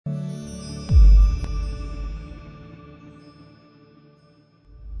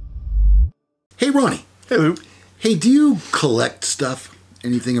Hey, Ronnie. Hey, Lou. Hey, do you collect stuff?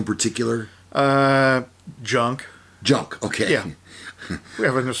 Anything in particular? Junk. Junk, okay. Yeah. We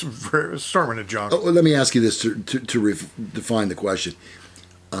have an assortment of junk. Oh, well, let me ask you this to define the question.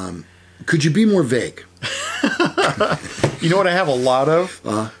 Could you be more vague? You know what I have a lot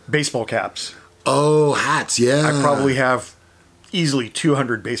of? Baseball caps. Oh, hats, yeah. I probably have easily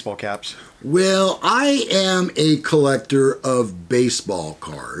 200 baseball caps. Well, I am a collector of baseball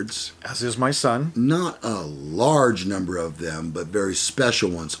cards. As is my son. Not a large number of them, but very special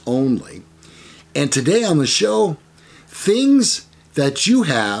ones only. And today on the show, things that you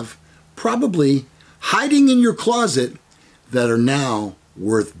have probably hiding in your closet that are now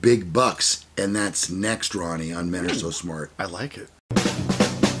worth big bucks. And that's next, Ronnie, on Men Are So Smart. I like it.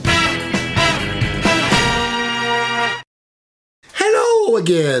 Hello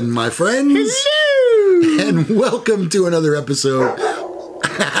again, my friends. Hello! And welcome to another episode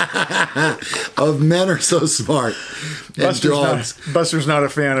of Men Are So Smart. Buster's not a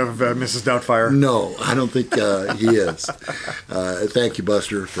fan of Mrs. Doubtfire. No, I don't think he is. Thank you,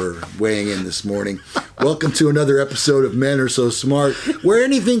 Buster, for weighing in this morning. Welcome to another episode of Men Are So Smart, where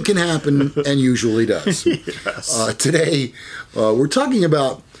anything can happen and usually does. Yes. Today, we're talking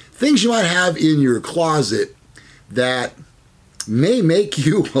about things you might have in your closet that may make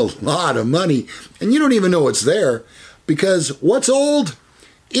you a lot of money, and you don't even know it's there, because what's old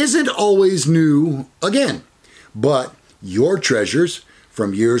isn't always new again. But your treasures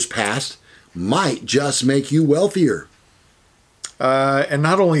from years past might just make you wealthier. And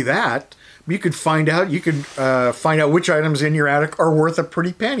not only that, you could find out which items in your attic are worth a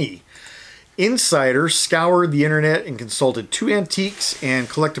pretty penny. Insiders scoured the internet and consulted 2 antiques and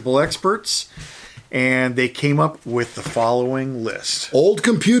collectible experts, and they came up with the following list. Old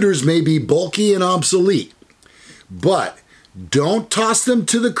computers may be bulky and obsolete, but don't toss them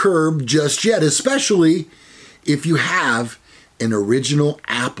to the curb just yet, especially if you have an original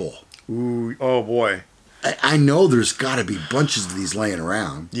Apple. Ooh, oh boy. I know there's got to be bunches of these laying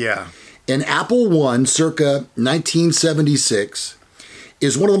around. Yeah. An Apple I circa 1976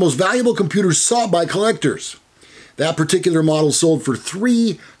 is one of the most valuable computers sought by collectors. That particular model sold for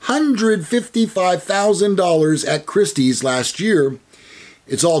 $355,000 at Christie's last year.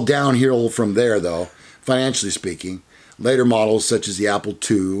 It's all downhill from there, though, financially speaking. Later models, such as the Apple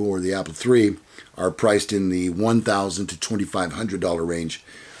II or the Apple III, are priced in the $1,000 to $2,500 range,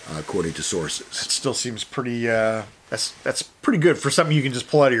 according to sources. That still seems pretty. That's pretty good for something you can just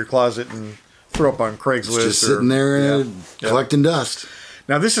pull out of your closet and throw up on Craigslist. It's just sitting there collecting dust.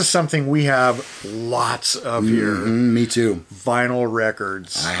 Now, this is something we have lots of here. Me too. Vinyl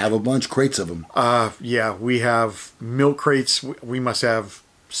records. I have a bunch, crates of them. Yeah, we have milk crates. We must have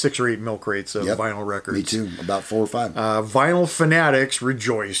 6 or 8 milk crates of vinyl records. Me too, about 4 or 5. Vinyl fanatics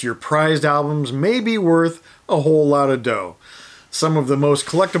rejoice. Your prized albums may be worth a whole lot of dough. Some of the most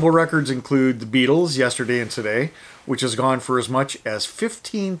collectible records include the Beatles, Yesterday and Today, which has gone for as much as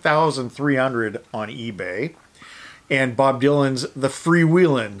 $15,300 on eBay. And Bob Dylan's The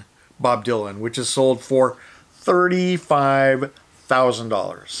Freewheelin' Bob Dylan, which is sold for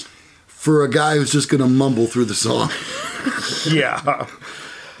 $35,000. For a guy who's just going to mumble through the song. Yeah.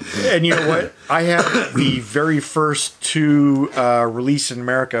 And you know what? I have the very first 2 released in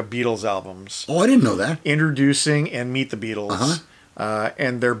America Beatles albums. Oh, I didn't know that. Introducing and Meet the Beatles.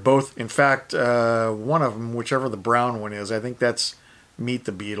 And they're both, in fact, one of them, whichever the brown one is, I think that's Meet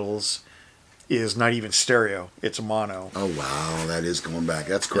the Beatles, is not even stereo. It's a mono. Oh, wow. That is going back.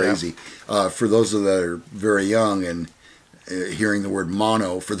 That's crazy. Yeah. For those that are very young and hearing the word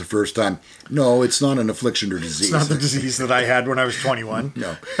mono for the first time, no, it's not an affliction or disease. It's not the disease that I had when I was 21.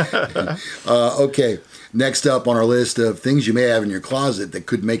 No. Okay. Next up on our list of things you may have in your closet that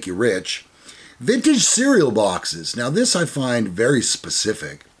could make you rich, vintage cereal boxes. Now, this I find very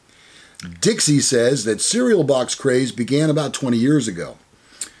specific. Dixie says that cereal box craze began about 20 years ago.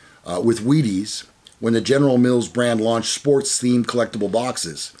 With Wheaties, when the General Mills brand launched sports-themed collectible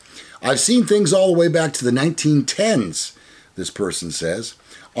boxes. I've seen things all the way back to the 1910s, this person says.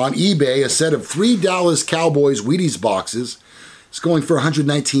 On eBay, a set of 3 Dallas Cowboys Wheaties boxes is going for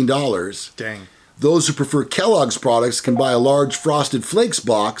 $119. Dang. Those who prefer Kellogg's products can buy a large Frosted Flakes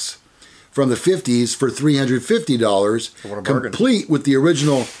box from the 50s for $350, what a bargain. Complete with the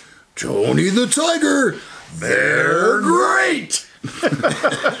original Tony the Tiger. They're great!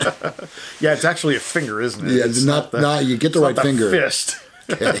 Yeah, it's actually a finger, isn't it? Yeah, it's not you get the right finger. Fist.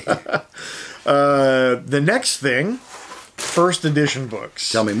 Okay. The next thing, first edition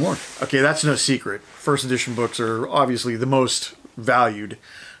books. Tell me more. Okay, that's no secret. First edition books are obviously the most valued,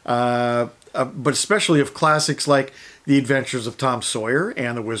 but especially of classics like The Adventures of Tom Sawyer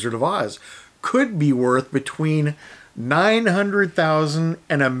and The Wizard of Oz. could be worth between $900,000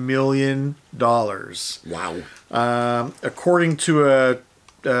 and $1 million. Wow. According to a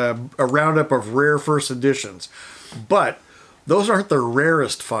roundup of rare first editions. But those aren't the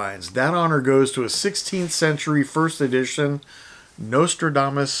rarest finds. That honor goes to a 16th century first edition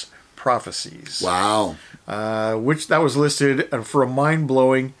Nostradamus Prophecies. Wow. Which that was listed for a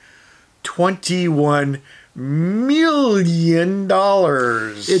mind-blowing $21 million.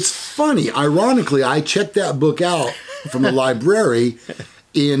 It's funny. Ironically, I checked that book out from the library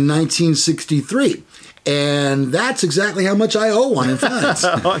in 1963. And that's exactly how much I owe on in fines.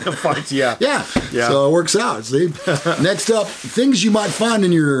 On the fines, yeah. Yeah. So it works out, see? Next up, things you might find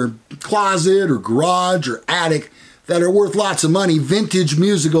in your closet or garage or attic that are worth lots of money. Vintage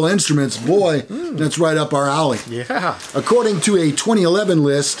musical instruments. Boy, that's right up our alley. Yeah. According to a 2011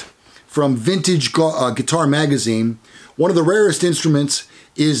 list from Vintage Guitar Magazine, one of the rarest instruments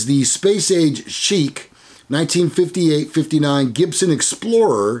is the Space Age Chic 1958-59 Gibson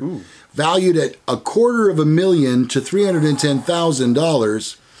Explorer, valued at $250,000 to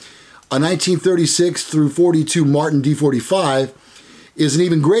 $310,000. A 1936 through 42 Martin D45 is an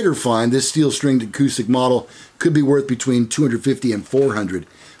even greater find. This steel-stringed acoustic model could be worth between $250,000 and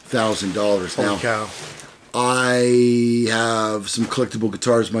 $400,000. Holy cow. I have some collectible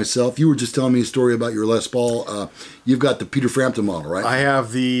guitars myself. You were just telling me a story about your Les Paul. You've got the Peter Frampton model, right? I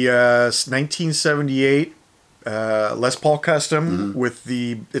have the 1978 Les Paul Custom with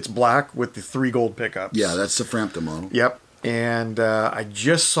it's black with the 3 gold pickups. Yeah, that's the Frampton model. Yep. And I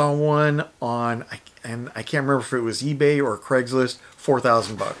just saw one on, and I can't remember if it was eBay or Craigslist,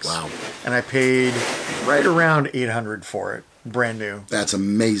 $4,000. Wow. And I paid right around $800 for it, brand new. That's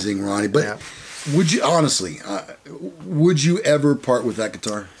amazing, Ronnie. But Yeah. would you, honestly, would you ever part with that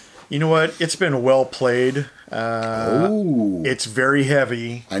guitar? You know what? It's been well played. Oh. It's very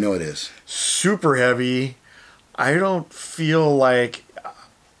heavy, I know it is. super heavy. I don't feel like,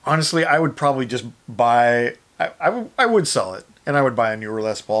 honestly, I would probably just buy, I would sell it, and I would buy a newer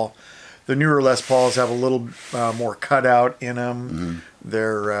Les Paul. The newer Les Pauls have a little more cutout in them.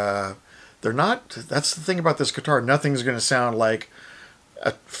 They're not, that's the thing about this guitar, nothing's going to sound like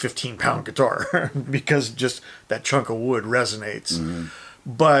a 15-pound guitar because just that chunk of wood resonates.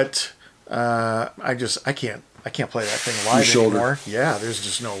 But I can't play that thing live anymore. Yeah, there's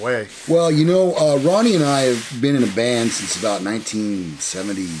just no way. Well, you know, Ronnie and I have been in a band since about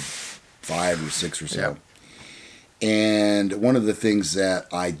 1975 or 6 or so. Yep. And one of the things that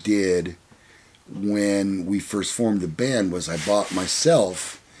I did when we first formed the band was I bought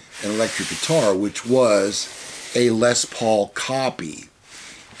myself an electric guitar, which was a Les Paul copy.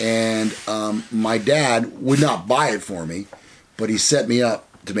 And my dad would not buy it for me, but he set me up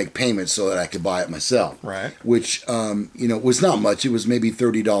to make payments so that I could buy it myself. Right. Which, was not much. It was maybe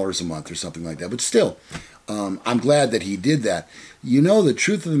 $30 a month or something like that. But still, I'm glad that he did that. You know, the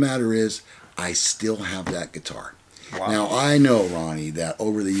truth of the matter is, I still have that guitar. Wow. Now, I know, Ronnie, that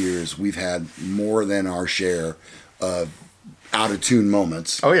over the years, we've had more than our share of out-of-tune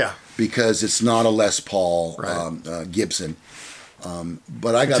moments. Oh, yeah. Because it's not a Les Paul Gibson.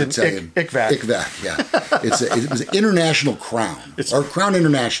 But I got to tell you, ICVAC, yeah. It was an International Crown, or Crown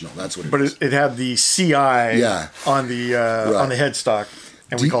International. That's what it is. But it had the CI on the headstock,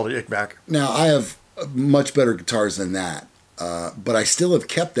 and we called it ICVAC. Now I have much better guitars than that, but I still have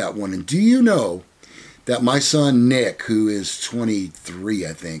kept that one. And do you know that my son Nick, who is 23,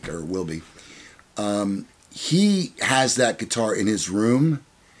 I think, or will be, he has that guitar in his room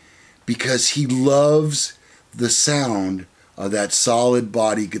because he loves the sound of that solid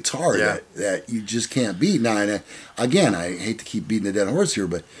body guitar that you just can't beat. Now, again, I hate to keep beating the dead horse here,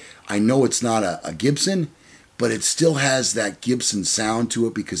 but I know it's not a Gibson, but it still has that Gibson sound to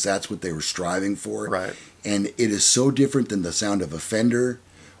it because that's what they were striving for. Right. And it is so different than the sound of a Fender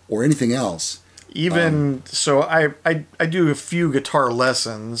or anything else. Even so, I do a few guitar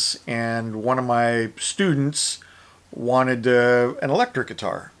lessons, and one of my students wanted an electric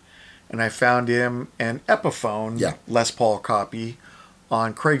guitar. And I found him an Epiphone Les Paul copy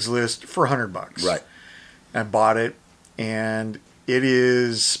on Craigslist for $100. Right. I bought it, and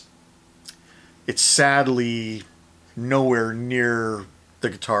it's sadly nowhere near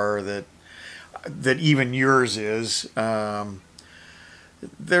the guitar that even yours is.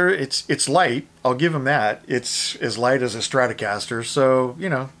 It's light. I'll give him that. It's as light as a Stratocaster. So,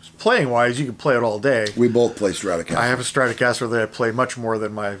 playing wise, you can play it all day. We both play Stratocaster. I have a Stratocaster that I play much more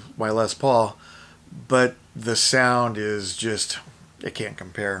than my Les Paul, but the sound is just, it can't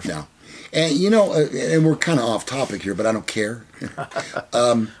compare. No. And and we're kind of off topic here, but I don't care.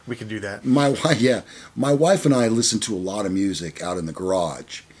 We can do that. My wife and I listen to a lot of music out in the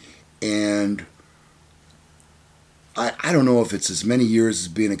garage. and I don't know if it's as many years as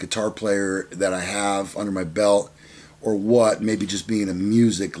being a guitar player that I have under my belt or what, maybe just being a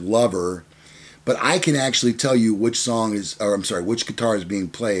music lover, but I can actually tell you which guitar is being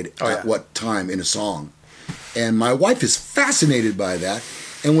played at what time in a song. And my wife is fascinated by that.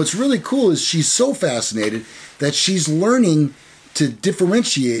 And what's really cool is she's so fascinated that she's learning to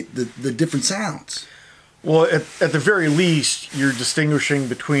differentiate the different sounds. Well, at the very least, you're distinguishing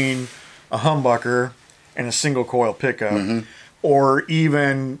between a humbucker and a single coil pickup, or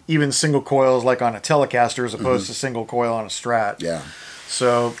even single coils like on a Telecaster as opposed to single coil on a Strat. Yeah.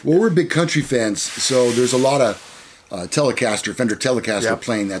 So, well, we're big country fans, so there's a lot of Fender Telecaster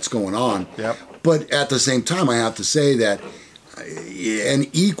playing that's going on. Yep. But at the same time, I have to say that an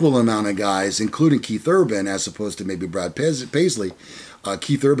equal amount of guys, including Keith Urban, as opposed to maybe Brad Paisley,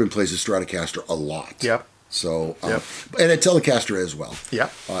 Keith Urban plays a Stratocaster a lot. Yep. So, and a Telecaster as well.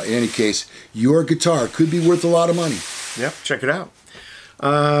 Yep. In any case, your guitar could be worth a lot of money. Yep. Check it out.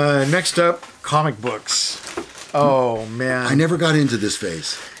 Next up, comic books. Oh man, I never got into this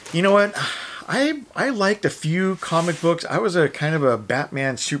phase. You know what? I liked a few comic books. I was a kind of a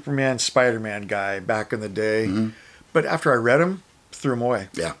Batman, Superman, Spider-Man guy back in the day, but after I read them, threw them away.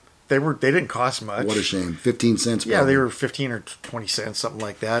 Yeah. They didn't cost much. What a shame. 15 cents. Yeah, they were 15 or 20 cents, something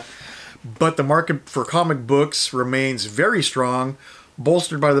like that. But the market for comic books remains very strong,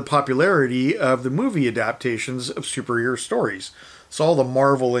 bolstered by the popularity of the movie adaptations of superhero stories. So all the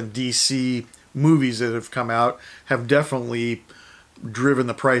Marvel and DC movies that have come out have definitely driven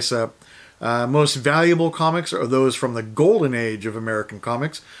the price up. Most valuable comics are those from the golden age of American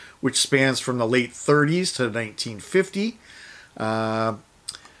comics, which spans from the late 30s to 1950.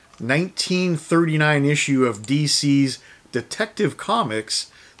 1939 issue of DC's Detective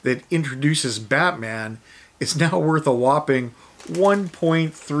Comics that introduces Batman is now worth a whopping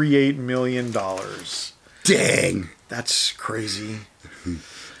 $1.38 million. Dang. That's crazy.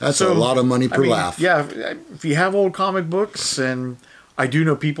 That's a lot of money per laugh. Yeah, if you have old comic books, and I do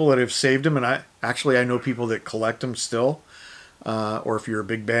know people that have saved them, and I know people that collect them still. Or if you're a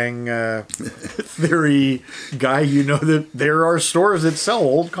Big Bang Theory guy, you know that there are stores that sell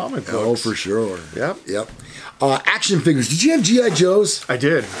old comic books. Oh, for sure. Yep. Action figures. Did you have G.I. Joes? I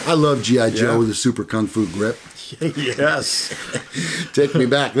did. I love G.I. Joe with a super kung fu grip. Yes. Take me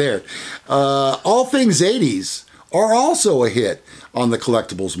back there. All things 80s are also a hit on the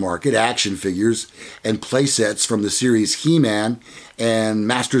collectibles market. Action figures and playsets from the series He-Man and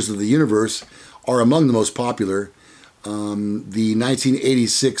Masters of the Universe are among the most popular. The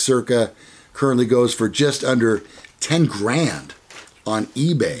 1986 circa currently goes for just under 10 grand on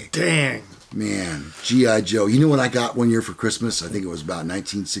eBay. Dang. Man, G.I. Joe. You know what I got one year for Christmas? I think it was about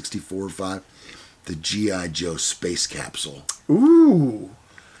 1964 or 5. The G.I. Joe space capsule. Ooh.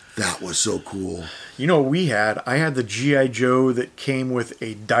 That was so cool. You know what we had? I had the G.I. Joe that came with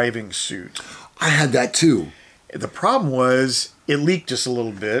a diving suit. I had that too. The problem was it leaked just a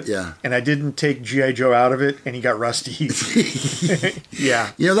little bit. Yeah. And I didn't take G.I. Joe out of it, and he got rusty.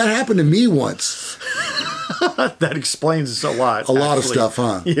 Yeah. You know, that happened to me once. That explains a lot. A lot of stuff,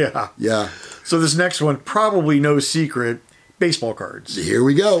 huh? Yeah. Yeah. So this next one, probably no secret, baseball cards. Here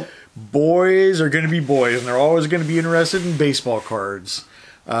we go. Boys are going to be boys, and they're always going to be interested in baseball cards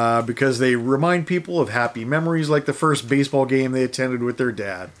because they remind people of happy memories like the first baseball game they attended with their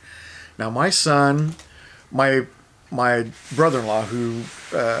dad. Now, my son, my brother-in-law, who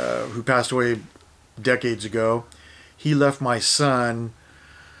passed away decades ago, he left my son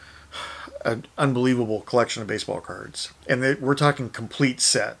an unbelievable collection of baseball cards. And we're talking complete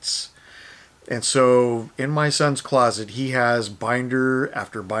sets. And so in my son's closet, he has binder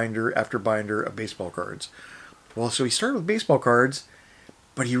after binder after binder of baseball cards. Well, so he started with baseball cards,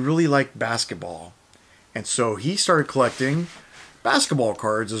 but he really liked basketball. And so he started collecting basketball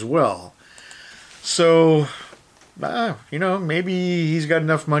cards as well. So, maybe he's got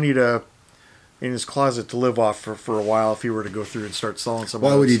enough money in his closet to live off for a while if he were to go through and start selling some.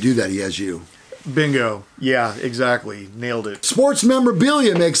 Why would he do that? He has you. Bingo. Yeah, exactly. Nailed it. Sports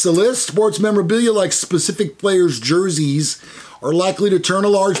memorabilia makes the list. Sports memorabilia like specific players' jerseys are likely to turn a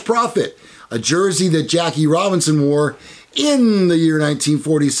large profit. A jersey that Jackie Robinson wore in the year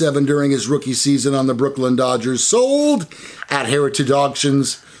 1947 during his rookie season on the Brooklyn Dodgers sold at heritage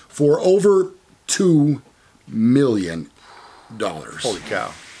auctions for over $2 million. Holy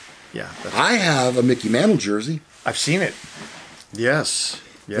cow. Yeah. I have a Mickey Mantle jersey. I've seen it. Yes.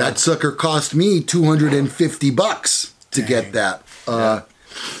 Yeah. That sucker cost me $250 to get that.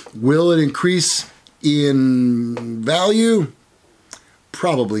 Will it increase in value?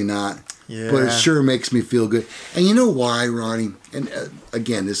 Probably not. Yeah. But it sure makes me feel good. And you know why, Ronnie? And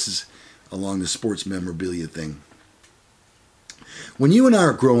again, this is along the sports memorabilia thing. When you and I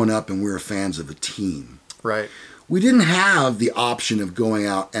are growing up and we were fans of a team, Right. we didn't have the option of going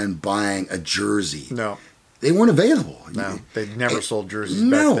out and buying a jersey. No. They weren't available. No. They never sold jerseys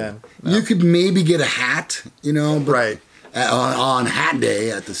No. back then. No. You could maybe get a hat, you know, but Right. on hat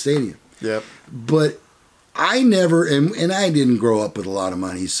day at the stadium. Yep. But I never, and I didn't grow up with a lot of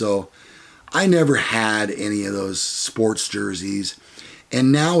money, so I never had any of those sports jerseys.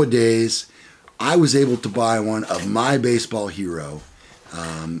 And nowadays, I was able to buy one of my baseball hero,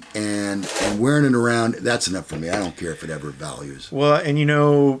 and wearing it around, that's enough for me. I don't care if it ever values. Well, and you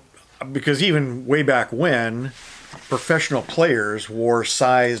know, because even way back when, professional players wore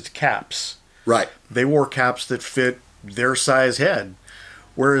sized caps. Right. They wore caps that fit their size head,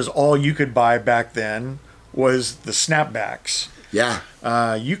 whereas all you could buy back then was the snapbacks. Yeah.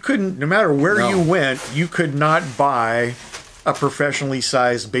 You couldn't, no matter where No. you went, you could not buy a professionally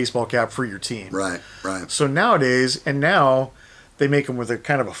sized baseball cap for your team. Right, right. So nowadays, and now they make them with a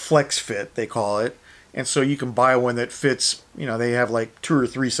kind of a flex fit, they call it. And so you can buy one that fits, you know, they have like 2 or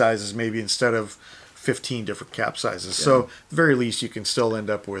 3 sizes maybe instead of 15 different cap sizes. Yeah. So at the very least, you can still end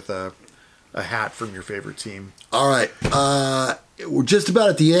up with a hat from your favorite team. All right. We're just about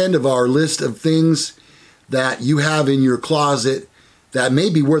at the end of our list of things that you have in your closet that may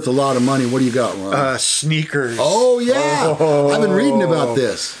be worth a lot of money. What do you got, Ron? Sneakers. Oh, yeah. I've been reading about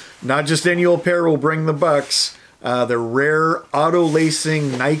this. Not just any old pair will bring the bucks. The rare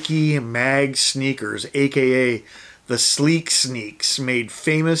auto-lacing Nike Mag sneakers, a.k.a. the Sleek Sneaks, made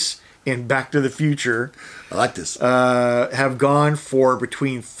famous in Back to the Future, I like this. have gone for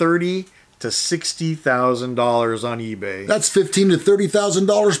between $30,000 to $60,000 on eBay. That's $15,000 to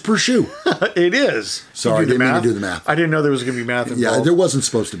 $30,000 per shoe. It is. Sorry, You do the didn't mean to math? do the math. I didn't know there was going to be math involved. Yeah, there wasn't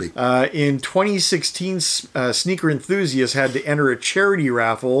supposed to be. In 2016, sneaker enthusiasts had to enter a charity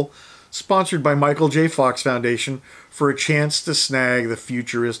raffle sponsored by Michael J. Fox Foundation for a chance to snag the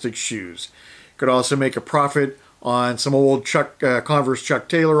futuristic shoes. Could also make a profit on some old Converse Chuck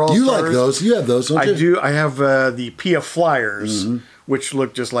Taylor All-Stars. You like those. You have those, don't you? I do. I have the Pia Flyers, which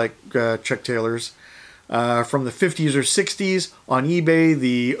look just like Chuck Taylor's. From the 50s or 60s on eBay,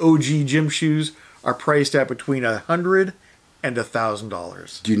 the OG gym shoes are priced at between $100 and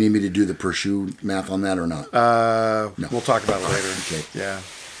 $1,000. Do you need me to do the per shoe math on that or not? No. We'll talk about it later. Okay. Yeah.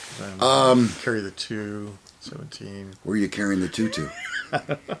 Carry the 217. Where are you carrying the tutu?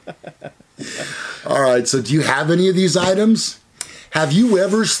 All right, so do you have any of these items? Have you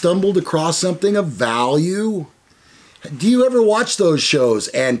ever stumbled across something of value? Do you ever watch those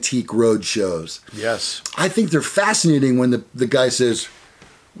shows, antique road shows? Yes. I think they're fascinating when the guy says,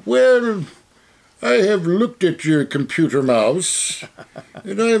 well, I have looked at your computer mouse,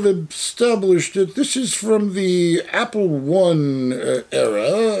 and I've established that this is from the Apple I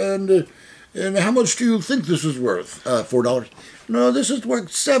era, and how much do you think this is worth? $4. No, this is worth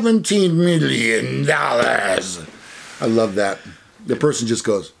 $17 million. I love that. The person just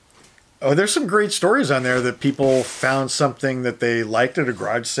goes, Oh, there's some great stories on there that people found something that they liked at a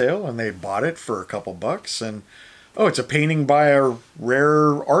garage sale and they bought it for a couple bucks. And, oh, it's a painting by a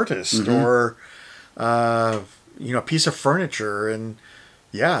rare artist or, a piece of furniture. And,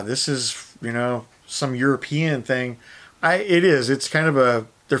 yeah, this is, some European thing. It's kind of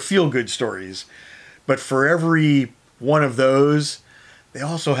they're feel-good stories. But for every one of those, they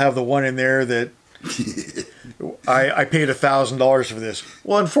also have the one in there that I paid $1,000 for this.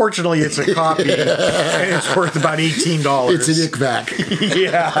 Well, unfortunately, it's a copy, and it's worth about $18. it's an ick-back.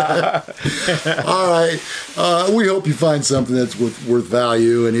 Yeah. All right. We hope you find something that's worth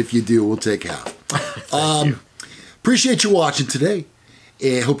value, and if you do, we'll take half. Appreciate you watching today.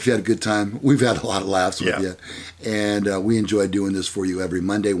 And hope you had a good time. We've had a lot of laughs with you. And we enjoy doing this for you every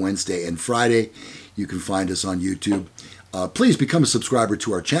Monday, Wednesday, and Friday. You can find us on YouTube. Please become a subscriber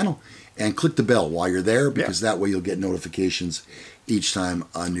to our channel and click the bell while you're there, because that way you'll get notifications each time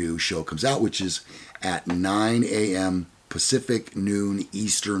a new show comes out, which is at 9 a.m. Pacific, noon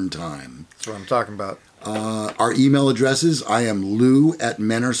Eastern time. That's what I'm talking about. Our email addresses, I am Lou at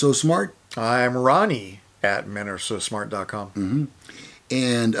menaresosmart. I'm Ronnie at menaresosmart.com.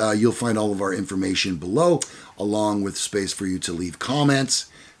 And you'll find all of our information below, along with space for you to leave comments,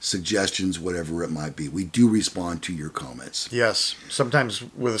 suggestions, whatever it might be. We do respond to your comments. Yes, sometimes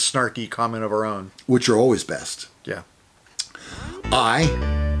with a snarky comment of our own. Which are always best. Yeah. I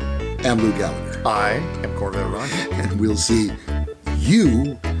am Lou Gallagher. I am Corvette Ronnie. And we'll see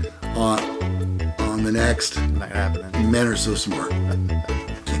you on the next Not happening. Men Are So Smart. Can't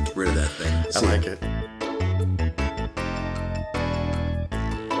get rid of that thing. I like it.